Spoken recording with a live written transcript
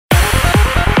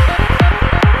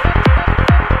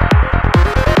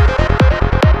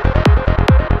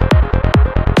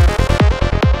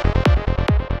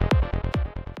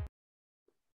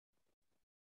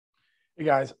Hey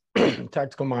guys,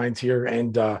 Tactical Minds here,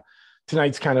 and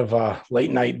tonight's kind of a late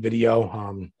night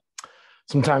video.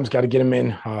 Sometimes got to get them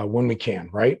in when we can,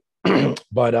 right?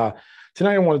 But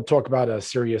tonight I want to talk about a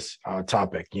serious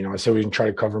topic. I said we can try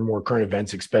to cover more current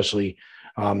events, especially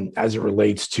as it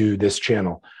relates to this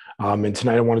channel. And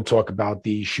tonight I want to talk about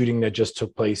the shooting that just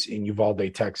took place in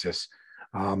Uvalde, Texas.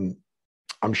 I'm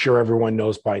sure everyone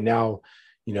knows by now,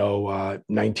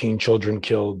 19 children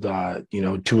killed,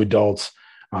 2 adults.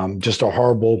 Just a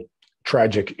horrible,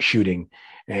 tragic shooting.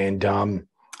 And,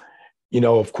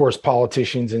 of course,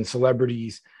 politicians and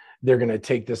celebrities, they're going to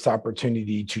take this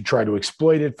opportunity to try to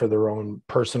exploit it for their own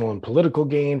personal and political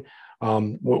gain,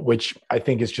 which I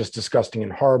think is just disgusting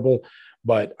and horrible.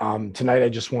 But tonight, I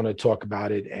just want to talk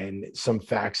about it and some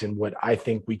facts and what I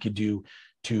think we could do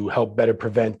to help better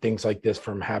prevent things like this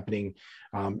from happening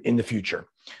in the future.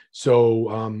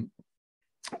 So,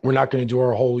 we're not going to do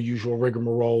our whole usual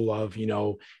rigmarole of,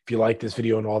 if you like this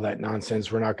video and all that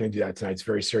nonsense. We're not going to do that tonight. It's a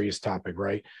very serious topic,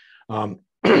 right?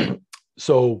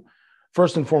 So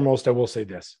first and foremost, I will say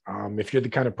this. If you're the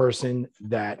kind of person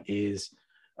that is,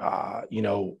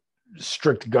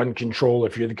 strict gun control,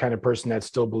 if you're the kind of person that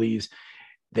still believes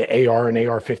the AR and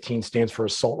AR-15 stands for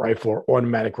assault rifle or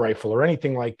automatic rifle or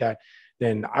anything like that,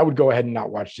 then I would go ahead and not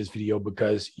watch this video,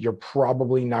 because you're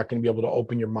probably not going to be able to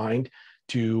open your mind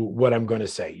to what I'm going to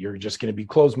say. You're just going to be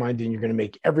closed-minded, and you're going to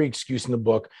make every excuse in the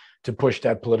book to push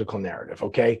that political narrative.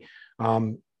 Okay.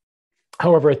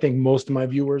 However, I think most of my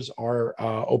viewers are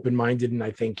open-minded, and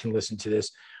I think can listen to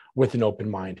this with an open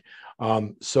mind.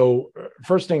 So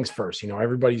first things first,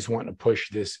 everybody's wanting to push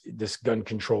this gun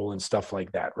control and stuff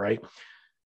like that, right?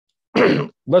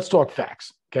 Let's talk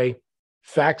facts. Okay.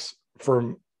 Facts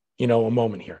for, a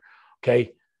moment here.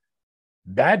 Okay.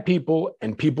 Bad people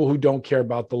and people who don't care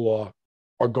about the law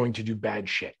are going to do bad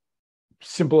shit.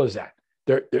 Simple as that.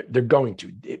 They're going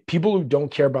to. People who don't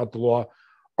care about the law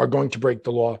are going to break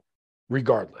the law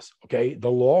regardless. Okay. The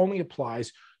law only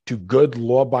applies to good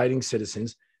law-abiding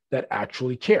citizens that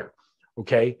actually care.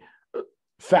 Okay.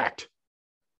 Fact.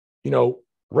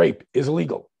 Rape is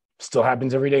illegal. Still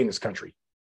happens every day in this country.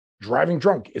 Driving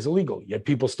drunk is illegal, yet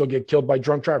people still get killed by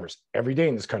drunk drivers every day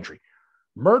in this country.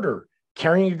 Murder,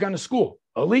 carrying a gun to school,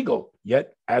 illegal,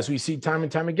 yet as we see time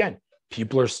and time again,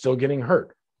 people are still getting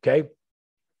hurt. Okay.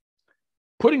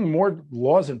 Putting more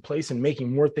laws in place and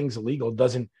making more things illegal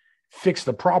doesn't fix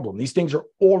the problem. These things are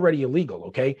already illegal.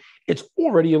 Okay. It's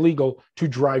already illegal to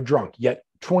drive drunk, yet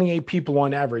 28 people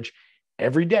on average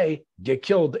every day get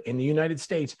killed in the United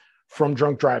States from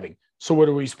drunk driving. So what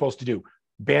are we supposed to do?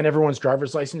 Ban everyone's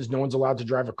driver's license? No one's allowed to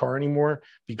drive a car anymore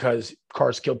because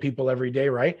cars kill people every day,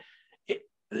 right?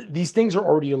 These things are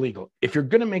already illegal. If you're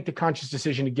going to make the conscious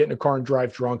decision to get in a car and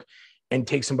drive drunk and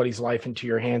take somebody's life into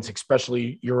your hands,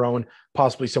 especially your own,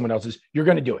 possibly someone else's, you're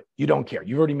going to do it. You don't care.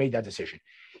 You've already made that decision.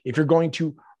 If you're going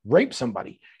to rape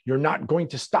somebody, you're not going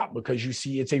to stop because you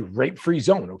see it's a rape-free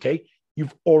zone, okay?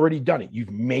 You've already done it.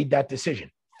 You've made that decision.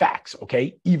 Facts,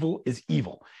 okay? Evil is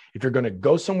evil. If you're going to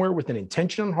go somewhere with an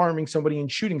intention on harming somebody and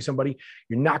shooting somebody,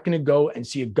 you're not going to go and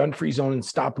see a gun-free zone and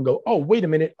stop and go, oh, wait a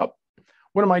minute. Oh,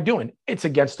 what am I doing? It's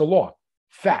against the law.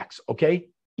 Facts, okay?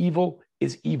 Evil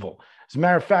is evil. As a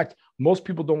matter of fact, most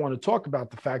people don't want to talk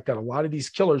about the fact that a lot of these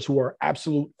killers who are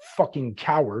absolute fucking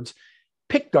cowards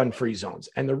pick gun-free zones.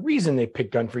 And the reason they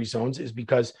pick gun-free zones is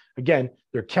because, again,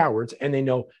 they're cowards and they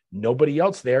know nobody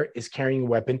else there is carrying a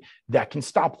weapon that can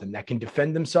stop them, that can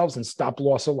defend themselves and stop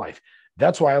loss of life.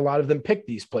 That's why a lot of them pick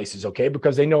these places, okay?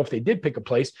 Because they know if they did pick a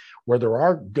place where there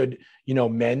are good,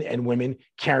 men and women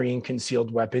carrying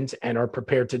concealed weapons and are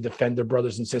prepared to defend their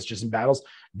brothers and sisters in battles,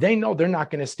 they know they're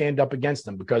not going to stand up against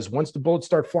them, because once the bullets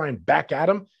start flying back at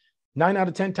them, 9 out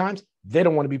of 10 times, they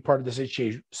don't want to be part of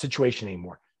the situation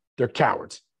anymore. They're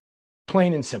cowards,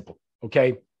 plain and simple,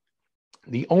 okay?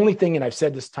 The only thing, and I've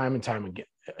said this time and time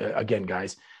again,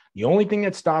 guys, the only thing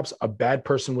that stops a bad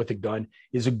person with a gun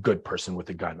is a good person with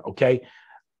a gun, okay?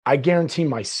 I guarantee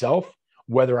myself,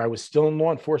 whether I was still in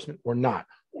law enforcement or not,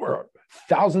 or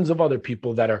thousands of other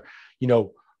people that are,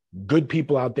 good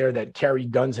people out there that carry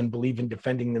guns and believe in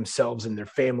defending themselves and their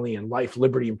family and life,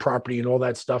 liberty, and property and all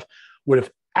that stuff, would have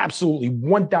absolutely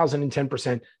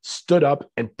 1010% stood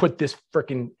up and put this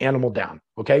freaking animal down,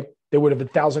 okay? They would have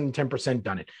 1010%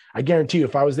 done it. I guarantee you,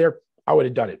 if I was there, I would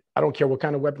have done it. I don't care what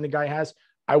kind of weapon the guy has.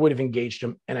 I would have engaged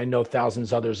him, and I know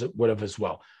thousands others would have as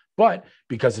well. But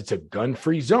because it's a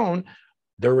gun-free zone,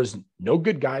 there was no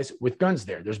good guys with guns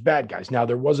there. There's bad guys. Now,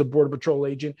 there was a Border Patrol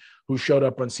agent who showed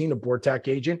up on scene, a BORTAC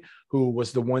agent, who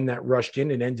was the one that rushed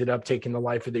in and ended up taking the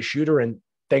life of the shooter. And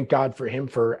thank God for him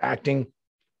for acting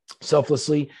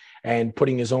selflessly and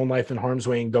putting his own life in harm's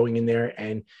way and going in there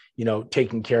and,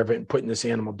 taking care of it and putting this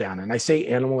animal down. And I say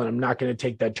animal, and I'm not going to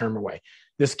take that term away.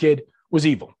 This kid was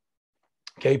evil.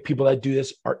 Okay. People that do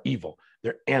this are evil.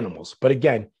 They're animals. But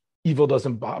again, evil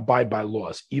doesn't abide by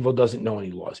laws. Evil doesn't know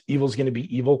any laws. Evil is going to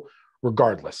be evil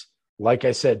regardless. Like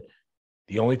I said,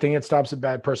 the only thing that stops a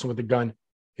bad person with a gun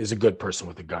is a good person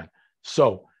with a gun.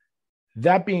 So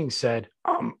that being said,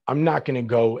 I'm not going to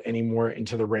go any more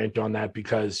into the rant on that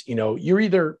because, you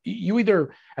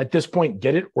either at this point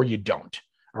get it or you don't.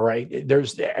 All right.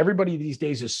 Everybody these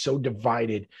days is so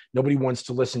divided. Nobody wants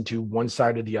to listen to one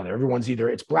side or the other. Everyone's either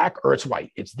it's black or it's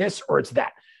white. It's this or it's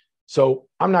that. So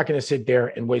I'm not going to sit there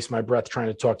and waste my breath trying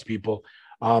to talk to people.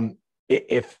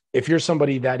 If you're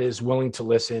somebody that is willing to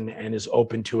listen and is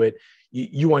open to it,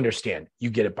 you understand, you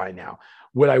get it by now.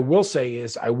 What I will say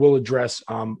is I will address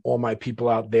all my people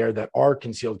out there that are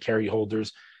concealed carry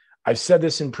holders. I've said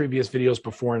this in previous videos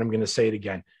before, and I'm going to say it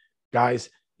again. Guys,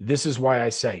 this is why I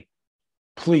say,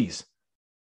 please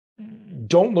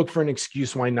don't look for an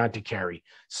excuse why not to carry.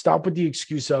 Stop with the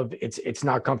excuse of it's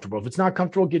not comfortable. If it's not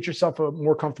comfortable, get yourself a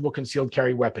more comfortable concealed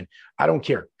carry weapon. I don't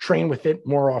care. Train with it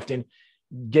more often.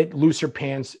 Get looser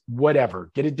pants,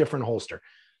 whatever. Get a different holster.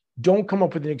 Don't come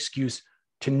up with an excuse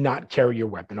to not carry your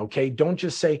weapon, okay? Don't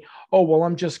just say, oh, well,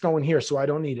 I'm just going here, so I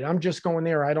don't need it. I'm just going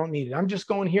there, I don't need it. I'm just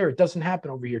going here, it doesn't happen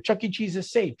over here. Chuck E. Cheese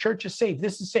is safe. Church is safe.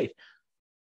 This is safe.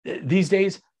 These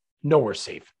days, nowhere's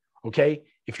safe, okay?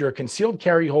 If you're a concealed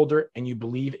carry holder and you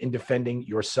believe in defending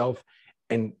yourself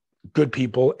and good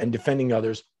people and defending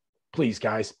others, please,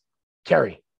 guys,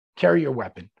 carry your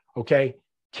weapon, okay?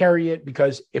 Carry it,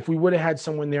 because if we would have had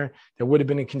someone there that would have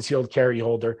been a concealed carry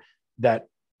holder that,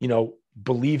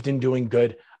 believed in doing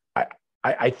good,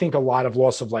 I think a lot of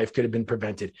loss of life could have been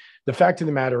prevented. The fact of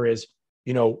the matter is,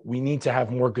 we need to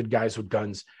have more good guys with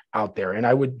guns out there. And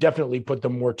I would definitely put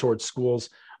them more towards schools.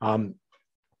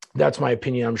 That's my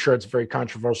opinion. I'm sure it's very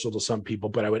controversial to some people,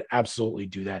 but I would absolutely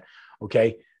do that.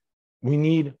 Okay. We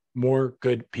need more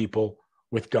good people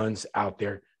with guns out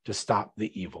there to stop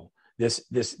the evil. This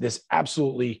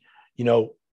absolutely,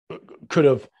 could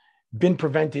have been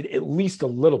prevented at least a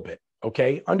little bit.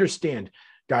 Okay. Understand,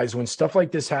 guys, when stuff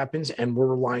like this happens and we're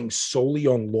relying solely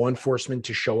on law enforcement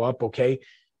to show up. Okay.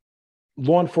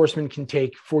 Law enforcement can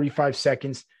take 45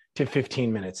 seconds to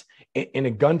 15 minutes in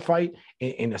a gunfight.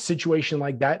 In a situation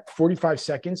like that, 45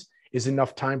 seconds is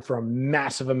enough time for a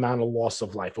massive amount of loss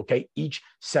of life. Okay. Each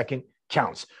second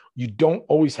counts. You don't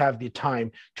always have the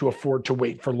time to afford to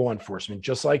wait for law enforcement.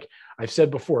 Just like I've said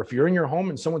before, if you're in your home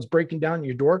and someone's breaking down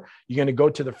your door, you're going to go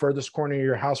to the furthest corner of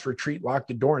your house, retreat, lock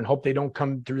the door, and hope they don't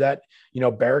come through that,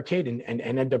 barricade and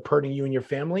end up hurting you and your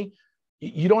family.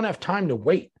 You don't have time to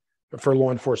wait for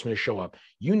law enforcement to show up.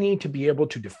 You need to be able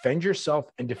to defend yourself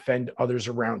and defend others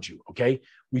around you. Okay.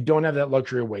 We don't have that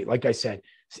luxury of wait. Like I said,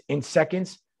 in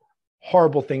seconds,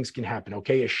 horrible things can happen.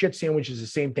 Okay. A shit sandwich is the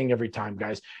same thing every time,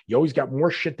 guys. You always got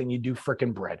more shit than you do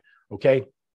freaking bread. Okay.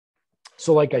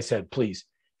 So like I said, please,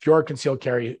 if you're a concealed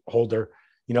carry holder,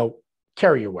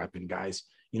 carry your weapon, guys,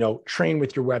 train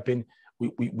with your weapon.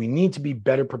 We need to be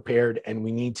better prepared, and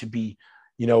we need to be,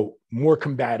 more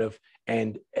combative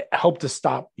and help to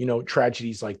stop,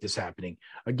 tragedies like this happening.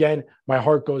 Again, my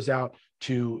heart goes out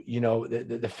to,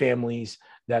 the families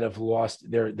that have lost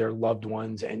their loved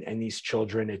ones and these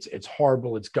children. It's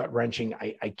horrible. It's gut wrenching.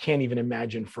 I can't even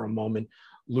imagine for a moment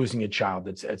losing a child.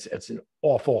 It's an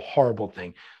awful, horrible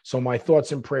thing. So my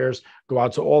thoughts and prayers go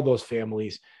out to all those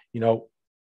families.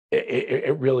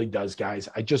 It really does, guys.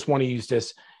 I just want to use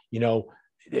this,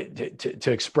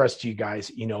 to express to you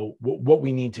guys, what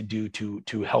we need to do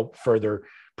to help further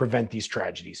prevent these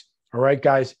tragedies. All right,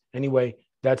 guys. Anyway,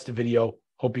 that's the video.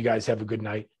 Hope you guys have a good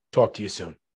night. Talk to you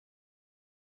soon.